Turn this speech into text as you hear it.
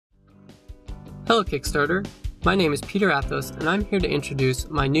Hello Kickstarter, my name is Peter Athos and I'm here to introduce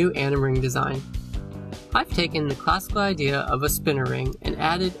my new AnimRing design. I've taken the classical idea of a spinner ring and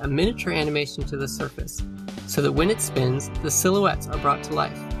added a miniature animation to the surface, so that when it spins, the silhouettes are brought to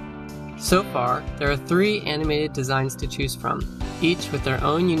life. So far, there are 3 animated designs to choose from, each with their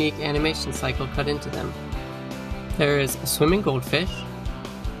own unique animation cycle cut into them. There is a swimming goldfish,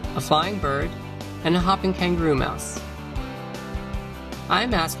 a flying bird, and a hopping kangaroo mouse. I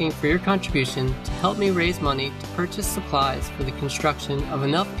am asking for your contribution to help me raise money to purchase supplies for the construction of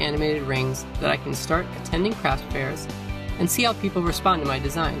enough animated rings that I can start attending craft fairs and see how people respond to my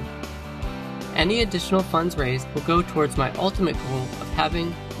design. Any additional funds raised will go towards my ultimate goal of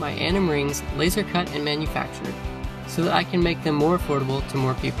having my AnimRings laser cut and manufactured so that I can make them more affordable to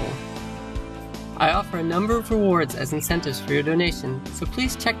more people. I offer a number of rewards as incentives for your donation, so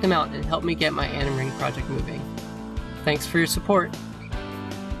please check them out and help me get my AnimRing project moving. Thanks for your support.